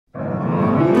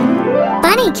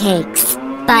Birthday Cakes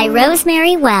by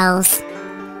Rosemary Wells.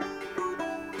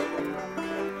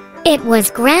 It was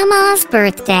Grandma's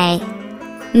birthday.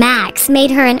 Max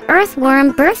made her an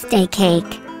earthworm birthday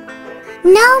cake.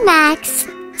 "No, Max,"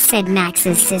 said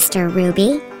Max's sister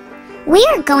Ruby. "We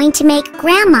are going to make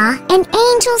Grandma an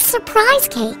angel surprise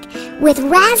cake with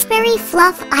raspberry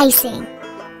fluff icing."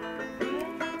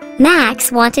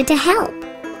 Max wanted to help.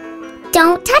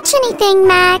 "Don't touch anything,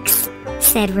 Max,"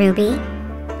 said Ruby.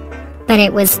 But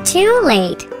it was too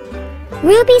late.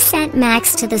 Ruby sent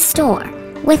Max to the store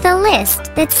with a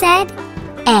list that said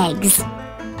eggs.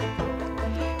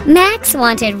 Max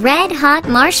wanted red-hot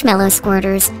marshmallow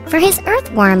squirters for his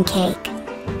earthworm cake,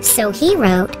 so he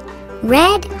wrote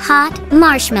red-hot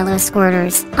marshmallow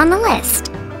squirters on the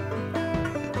list.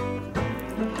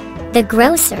 The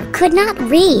grocer could not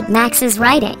read Max's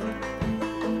writing.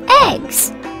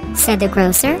 "Eggs," said the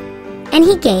grocer, and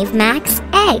he gave Max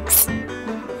eggs.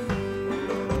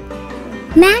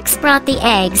 Max brought the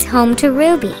eggs home to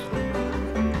Ruby.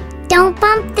 "Don't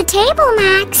bump the table,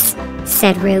 Max,"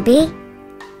 said Ruby.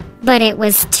 But it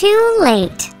was too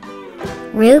late.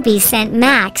 Ruby sent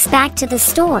Max back to the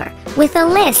store with a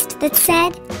list that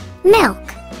said milk.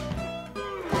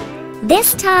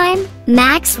 This time,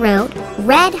 Max wrote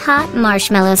red-hot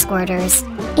marshmallow squirters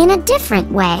in a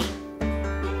different way.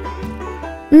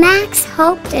 Max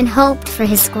hoped and hoped for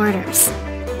his squirters,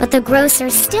 but the grocer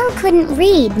still couldn't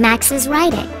read Max's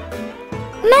writing.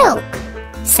 "Milk,"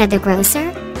 said the grocer,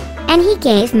 and he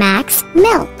gave Max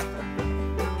milk.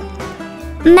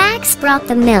 Max brought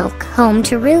the milk home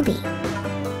to Ruby.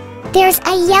 "There's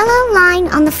a yellow line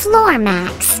on the floor,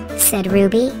 Max," said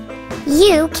Ruby.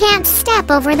 "You can't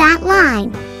step over that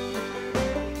line."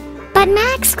 But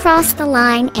Max crossed the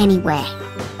line anyway.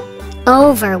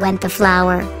 Over went the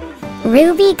flour.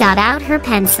 Ruby got out her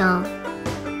pencil.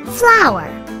 Flower.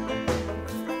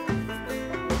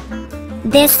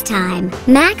 This time,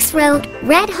 Max wrote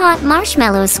red-hot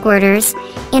marshmallow squirters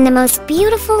in the most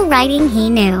beautiful writing he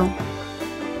knew.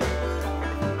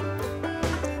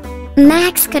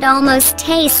 Max could almost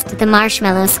taste the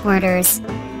marshmallow squirters.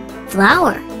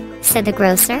 "Flour," said the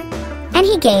grocer, and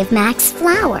he gave Max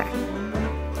flour.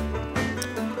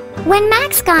 When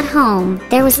Max got home,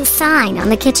 there was a sign on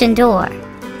the kitchen door.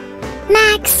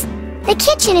 "Max, the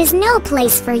kitchen is no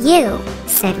place for you,"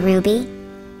 said Ruby.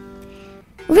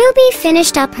 Ruby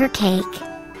finished up her cake.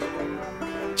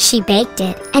 She baked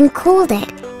it and cooled it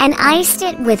and iced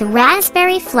it with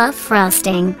raspberry fluff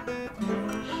frosting.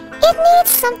 "It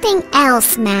needs something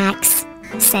else, Max,"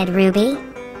 said Ruby.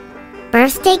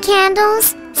 "Birthday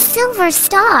candles, silver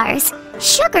stars,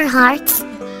 sugar hearts,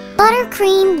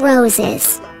 buttercream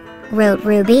roses," wrote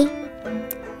Ruby.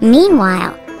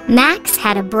 Meanwhile, Max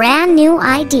had a brand new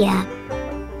idea.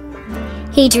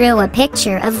 He drew a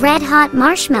picture of red-hot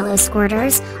marshmallow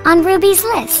squirters on Ruby's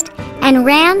list and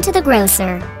ran to the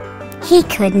grocer. He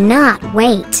could not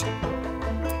wait.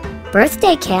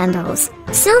 "Birthday candles,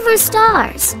 silver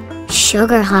stars,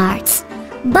 sugar hearts,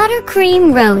 buttercream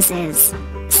roses,"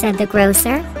 said the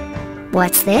grocer.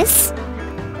 "What's this?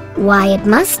 Why, it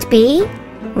must be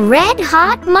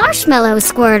red-hot marshmallow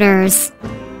squirters."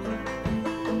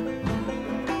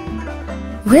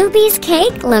 Ruby's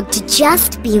cake looked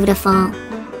just beautiful.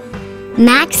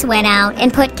 Max went out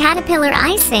and put caterpillar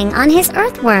icing on his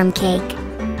earthworm cake.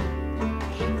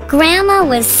 Grandma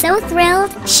was so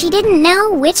thrilled she didn't know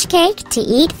which cake to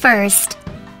eat first.